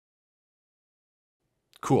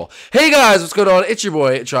Cool. Hey guys, what's going on? It's your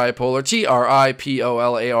boy, Tripolar,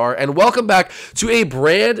 Tripolar, and welcome back to a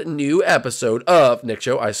brand new episode of Nick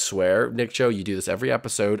Show. I swear, Nick Show, you do this every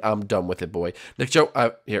episode. I'm done with it, boy. Nick Show,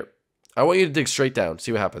 here. I want you to dig straight down.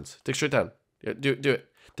 See what happens. Dig straight down. Yeah, do it.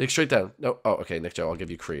 Dig straight down. No. Oh, okay, Nick Joe, I'll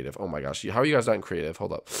give you creative. Oh my gosh. How are you guys not in creative?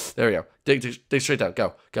 Hold up. There we go. Dig straight down.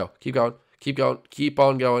 Go. Keep going. Keep going. Keep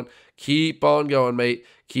on going. Keep on going, mate.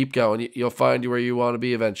 Keep going. You'll find where you want to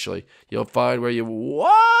be eventually. You'll find where you...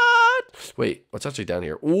 What? Wait, what's actually down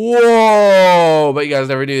here? Whoa! But you guys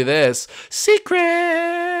never knew this.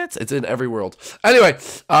 Secrets! It's in every world. Anyway,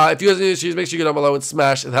 if you guys are new to this, make sure you get down below and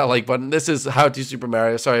smash that like button. This is How to Super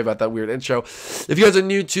Mario. Sorry about that weird intro. If you guys are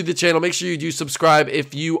new to the channel, make sure you do subscribe.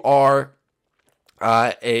 If you are...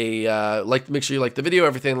 make sure you like the video,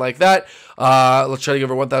 everything like that. Let's try to get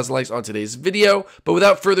over 1,000 likes on today's video. But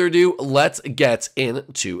without further ado, let's get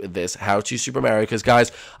into this How to Super Mario. Because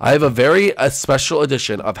guys, I have a special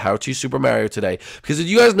edition of How to Super Mario today. Because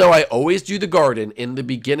as you guys know, I always do the garden in the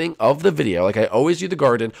beginning of the video. Like I always do the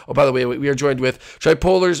garden. Oh, by the way, we are joined with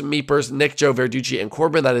Tripolars, Meepers, Nick, Joe, Verducci, and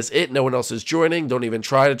Corbin. That is it. No one else is joining. Don't even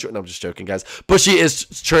try to join. No, I'm just joking, guys. Bushy is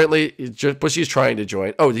trying to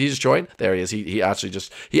join. Oh, did he just join? There he is. He actually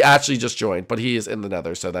just joined, but he is in the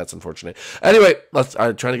nether, so that's unfortunate. Anyway,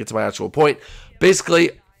 I'm trying to get to my actual point.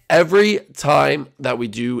 Basically, every time that we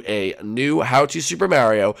do a new How to Super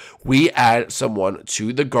Mario, we add someone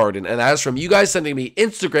to the garden. And that is from you guys sending me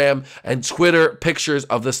Instagram and Twitter pictures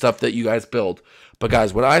of the stuff that you guys build. But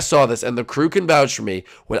guys, when I saw this, and the crew can vouch for me,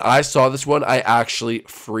 when I saw this one, I actually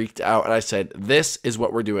freaked out. And I said, this is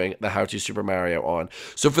what we're doing the How to Super Mario on.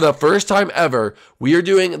 So for the first time ever, we are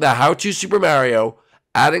doing the How to Super Mario,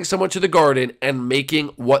 adding someone to the garden and making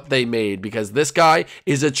what they made, because this guy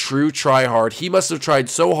is a true tryhard. He must have tried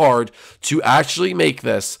so hard to actually make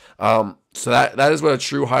this. So that is what a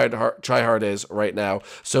true tryhard is right now.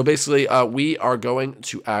 So basically, we are going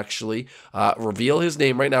to actually reveal his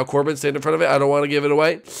name right now. Corbin, stand in front of it. I don't want to give it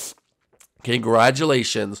away.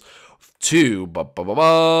 Congratulations to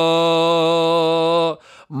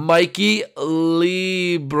Mikey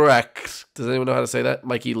Liebrecht. Does anyone know how to say that?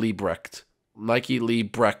 Mikey Liebrecht. Mikey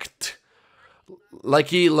Liebrecht.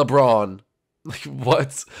 Mikey LeBron. Like,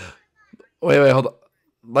 what? Wait, hold on.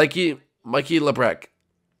 Mikey Liebrecht.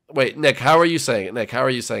 Wait, Nick, how are you saying it? Nick, how are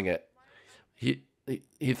you saying it? He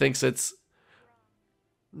thinks it's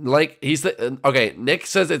like okay, Nick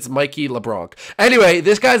says it's Mikey LeBronc. Anyway,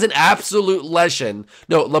 this guy's an absolute legend.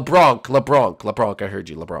 No, LeBronc. I heard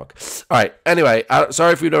you, LeBronc. All right. Anyway,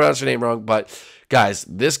 sorry if we don't pronounce your name wrong, but guys,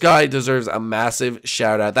 this guy deserves a massive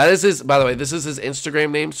shout out. That is his, by the way, this is his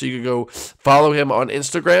Instagram name, so you can go follow him on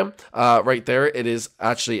Instagram. Right there, it is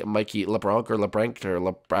actually Mikey LeBronc or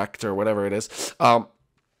Lebrecht or whatever it is.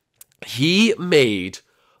 He made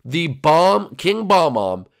the King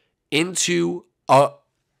Bomb into a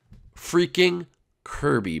freaking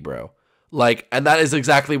Kirby, bro. Like, and that is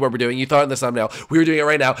exactly what we're doing. You thought in the thumbnail. We were doing it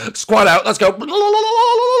right now. Squat out. Let's go.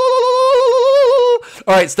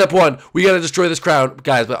 All right, step one, we got to destroy this crown.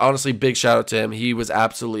 Guys, but honestly, big shout out to him. He was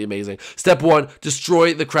absolutely amazing. Step one,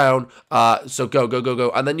 destroy the crown. So go.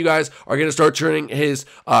 And then you guys are going to start turning his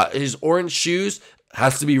orange shoes.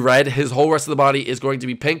 Has to be red. His whole rest of the body is going to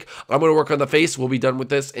be pink. I'm going to work on the face. We'll be done with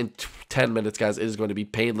this in 10 minutes, guys. It is going to be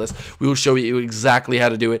painless. We will show you exactly how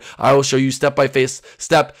to do it. I will show you step by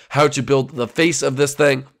step how to build the face of this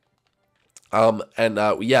thing.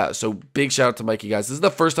 Yeah, so big shout out to Mikey, guys. This is the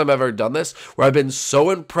first time I've ever done this, where I've been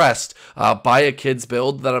so impressed by a kid's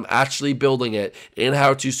build that I'm actually building it in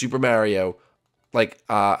How to Super Mario. Like,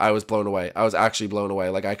 I was blown away. I was actually blown away.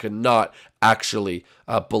 Like, I could not actually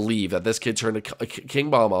believe that this kid turned a King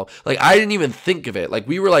Bomb. Like, I didn't even think of it. Like,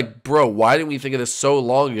 we were like, bro, why didn't we think of this so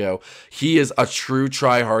long ago? He is a true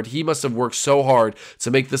tryhard. He must have worked so hard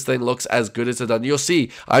to make this thing look as good as it's done. You'll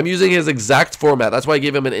see, I'm using his exact format. That's why I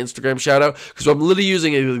gave him an Instagram shout out, because I'm literally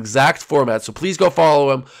using his exact format. So please go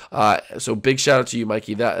follow him. So big shout out to you,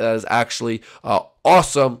 Mikey. That is actually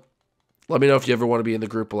awesome. Let me know if you ever want to be in the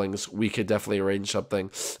groupalings. We could definitely arrange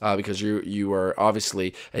something because you are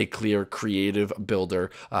obviously a clear creative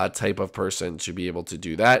builder type of person to be able to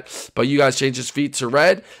do that. But you guys change his feet to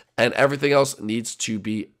red, and everything else needs to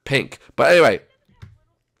be pink. But anyway,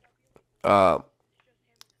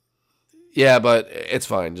 yeah, but it's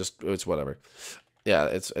fine. It's whatever. Yeah,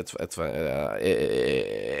 it's fine. Yeah,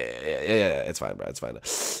 it's fine, bro. It's fine.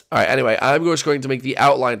 All right. Anyway, I'm just going to make the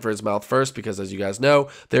outline for his mouth first, because as you guys know,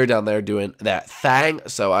 they're down there doing that thing,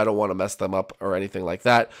 so I don't want to mess them up or anything like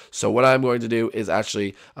that. So what I'm going to do is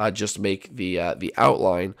actually just make the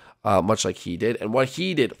outline much like he did. And what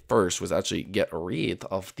he did first was actually get rid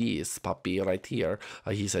of this puppy right here.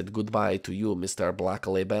 He said goodbye to you, Mr. Black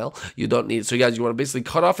Label. You don't need, so you guys, you want to basically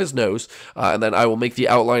cut off his nose, and then I will make the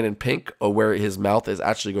outline in pink where his mouth is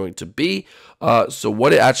actually going to be. So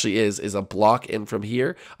what it actually is a block in from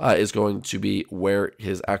here is going to be where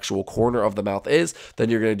his actual corner of the mouth is. Then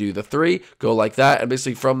you're going to do the 3, go like that, and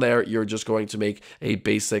basically from there you're just going to make a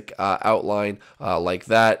basic outline like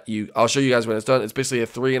that. I'll show you guys when it's done. It's basically a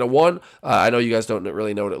 3 and a 1. I know you guys don't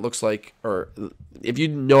really know what it looks like, or if you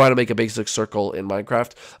know how to make a basic circle in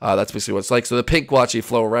Minecraft, that's basically what it's like. So the pink will actually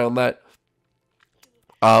flow around that.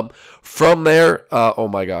 From there, oh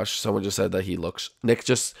my gosh, someone just said that he looks, Nick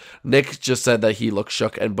just said that he looks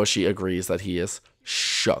shook, and Bushy agrees that he is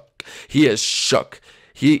shook. He is shook.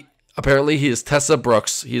 Apparently he is Tessa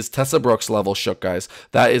Brooks. He is Tessa Brooks level shook, guys.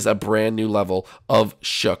 That is a brand new level of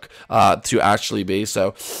shook, to actually be.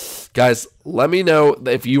 So guys, let me know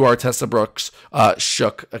if you are Tessa Brooks,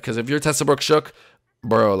 shook, because if you're Tessa Brooks shook,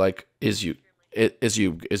 bro, like, is you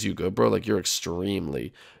good, bro? Like, you're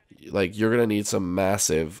extremely, like, you're gonna need some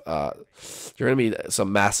massive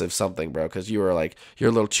something, bro, because you are like, you're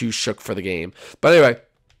a little too shook for the game. But anyway,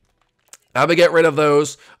 I'm gonna get rid of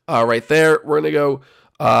those right there. We're gonna go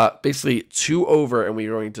basically 2 over, and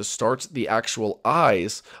we're going to start the actual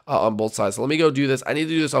eyes on both sides. So let me go do this. I need to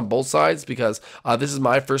do this on both sides because this is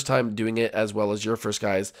my first time doing it, as well as your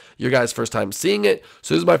guys' first time seeing it.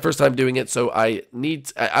 So this is my first time doing it, so I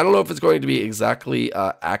don't know if it's going to be exactly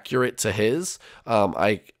accurate to his.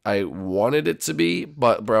 I wanted it to be,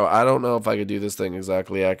 but bro, I don't know if I could do this thing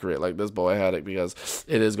exactly accurate like this boy had it, because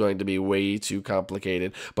it is going to be way too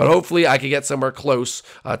complicated. But hopefully I could get somewhere close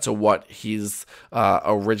to what his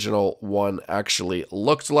original one actually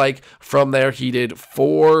looked like. From there, he did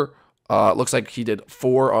 4. Looks like he did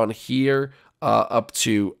 4 on here, up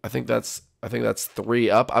to, I think that's 3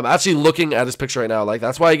 up. I'm actually looking at his picture right now. Like,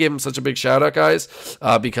 that's why I gave him such a big shout out, guys,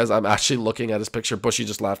 because I'm actually looking at his picture. Bushy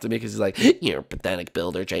just laughed at me because he's like, you're a pathetic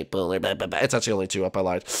builder, Jake Builder. Blah, blah, blah. It's actually only 2 up. I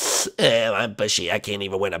lied. I'm Bushy. I can't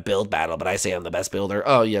even win a build battle, but I say I'm the best builder.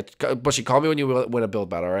 Oh, yeah. Bushy, call me when you win a build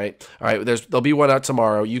battle, all right? All right, there'll be one out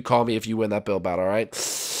tomorrow. You call me if you win that build battle, all right?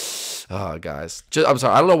 Oh, guys, I'm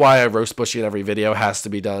sorry. I don't know why I roast Bushy in every video. It has to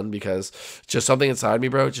be done because just something inside me,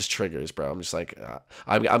 bro, just triggers, bro. I'm just like,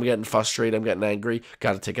 I'm getting frustrated. I'm getting angry.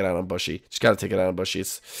 Got to take it out on Bushy. Just got to take it out on Bushy.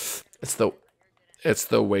 It's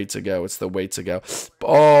the way to go. It's the way to go.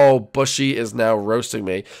 Oh, Bushy is now roasting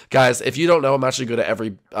me. Guys, if you don't know, I'm actually good at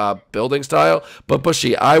every building style. But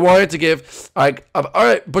Bushy, I wanted to give... all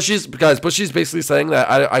right, Bushy's basically saying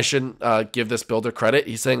that I shouldn't give this builder credit.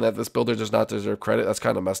 He's saying that this builder does not deserve credit. That's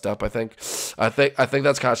kind of messed up, I think. I think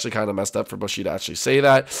that's actually kind of messed up for Bushy to actually say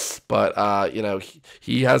that. But, you know,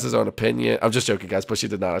 he has his own opinion. I'm just joking, guys. Bushy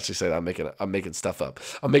did not actually say that. I'm making stuff up.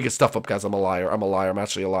 I'm making stuff up, guys. I'm a liar. I'm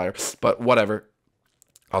actually a liar. But whatever.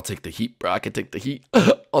 I'll take the heat, bro. I can take the heat.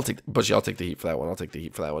 Bushy, I'll take the heat for that one. I'll take the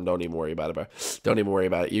heat for that one. Don't even worry about it, bro. Don't even worry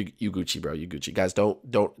about it. You Gucci, bro. You Gucci. Guys, don't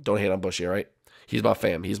hate on Bushy, all right? He's my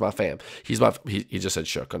fam. He's my fam. He just said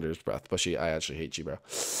shook under his breath. Bushy, I actually hate you, bro.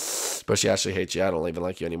 Bushy actually hates you. I don't even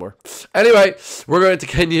like you anymore. Anyway, we're going to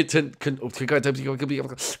continue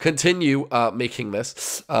making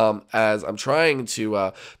this as I'm trying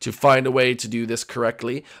to find a way to do this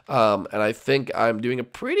correctly. And I think I'm doing a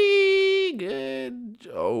pretty good.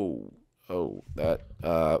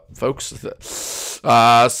 Folks.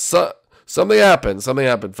 Something happened,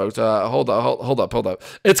 folks. Hold up.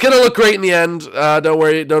 It's gonna look great in the end. Don't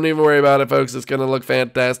worry, don't even worry about it, folks. It's gonna look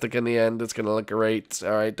fantastic in the end. It's gonna look great.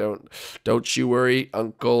 All right, don't you worry.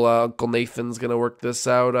 Uncle Nathan's gonna work this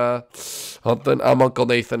out. I'm Uncle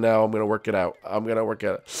Nathan now. I'm gonna work it out. I'm gonna work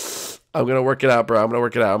it out, bro. I'm gonna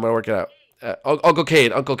work it out. Uncle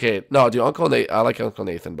Cade. No, dude, Uncle Nathan. I like Uncle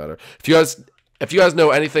Nathan better. If you guys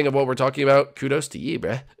know anything of what we're talking about, kudos to you,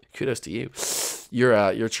 bro. Kudos to you. You're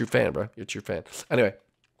a true fan, bro. You're a true fan. Anyway,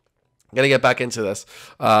 I'm gonna get back into this.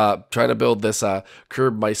 Trying to build this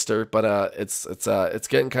Curbmeister, but it's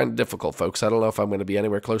getting kind of difficult, folks. I don't know if I'm gonna be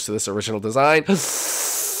anywhere close to this original design. But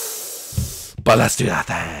let's do that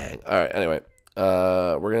thing. All right. Anyway,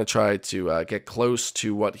 we're gonna try to get close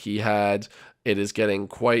to what he had. It is getting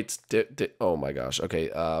quite... oh my gosh.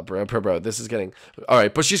 Okay, bro, this is getting... All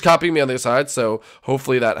right, but she's copying me on the other side, so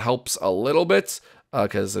hopefully that helps a little bit,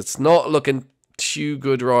 because it's not looking too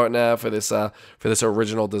good right now for this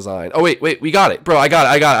original design. Oh, wait, we got it. Bro, I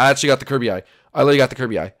got it. I actually got the Kirby eye. I literally got the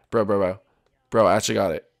Kirby eye. Bro, I actually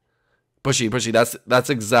got it. Bushy, that's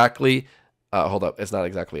exactly... hold up. It's not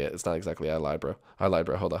exactly it. I lied, bro.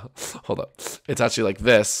 Hold up. It's actually like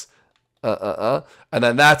this. And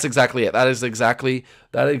then that's exactly it. That's exactly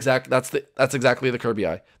the Kirby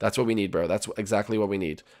eye. That's what we need, bro. That's exactly what we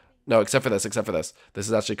need. No, except for this. This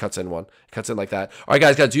is actually cuts in one. It cuts in like that. All right,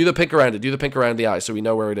 guys, do the pink around it. Do the pink around the eye so we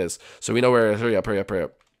know where it is. So we know where it is. Hurry up.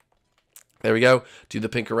 There we go. Do the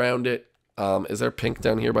pink around it. Is there pink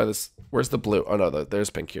down here by this? Where's the blue? Oh, no,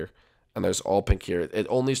 there's pink here. And there's all pink here. It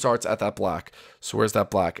only starts at that black. So where's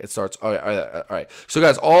that black? It starts. All right. So,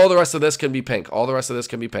 guys, all the rest of this can be pink.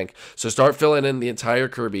 So start filling in the entire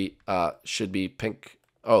Kirby. Should be pink.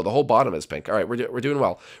 Oh, the whole bottom is pink. All right, we're doing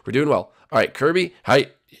well. All right, Kirby, hi.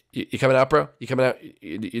 You coming out, bro? You coming out?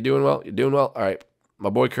 You doing well? All right, my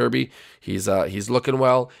boy Kirby. He's looking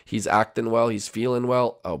well. He's acting well. He's feeling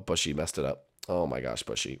well. Oh, Bushy messed it up. Oh my gosh,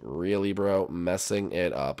 Bushy, really, bro, messing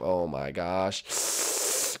it up. Oh my gosh.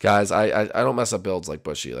 Guys, I don't mess up builds like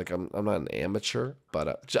Bushy. Like I'm not an amateur,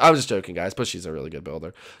 but I'm just joking, guys. Bushy's a really good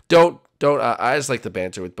builder. I just like the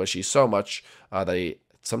banter with Bushy so much that he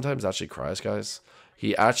sometimes actually cries, guys.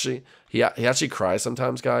 He actually cries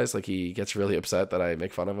sometimes, guys. Like he gets really upset that I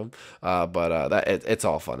make fun of him. It's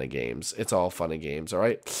all fun and games. All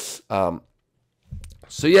right.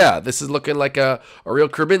 So yeah, this is looking like a real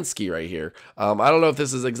Kirbinski right here. I don't know if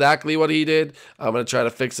this is exactly what he did. I'm gonna try to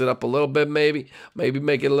fix it up a little bit, maybe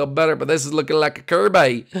make it a little better. But this is looking like a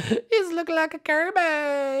Kirby. It's looking like a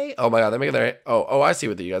Kirby. Oh my god, they're making their. Oh, I see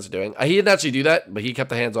what you guys are doing. He didn't actually do that, but he kept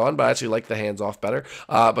the hands on. But I actually like the hands off better.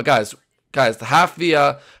 But guys, half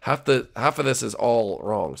of this is all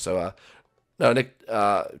wrong. So no, Nick,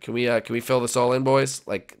 can we fill this all in, boys?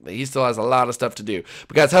 Like he still has a lot of stuff to do.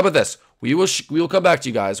 But guys, how about this? We will come back to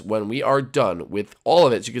you guys when we are done with all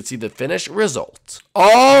of it, so you can see the finished result.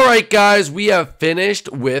 All right, guys, we have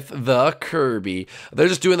finished with the Kirby. They're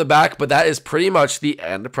just doing the back, but that is pretty much the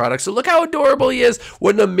end product. So look how adorable he is.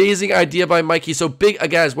 What an amazing idea by Mikey. So big,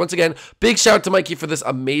 guys, once again, big shout out to Mikey for this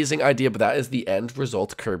amazing idea, but that is the end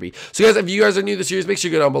result Kirby. So guys, if you guys are new to the series, make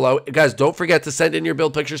sure you go down below. Guys, don't forget to send in your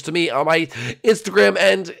build pictures to me on my Instagram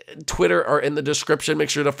and Twitter are in the description.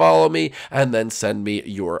 Make sure to follow me and then send me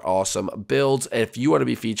your awesome builds if you want to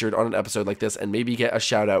be featured on an episode like this and maybe get a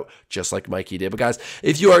shout out just like Mikey did. But guys,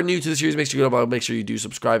 if you are new to the series, make sure you go down below, make sure you do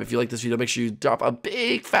subscribe. If you like this video, make sure you drop a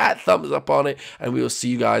big fat thumbs up on it, and we will see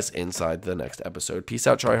you guys inside the next episode. Peace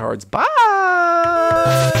out, tryhards.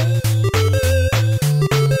 Bye.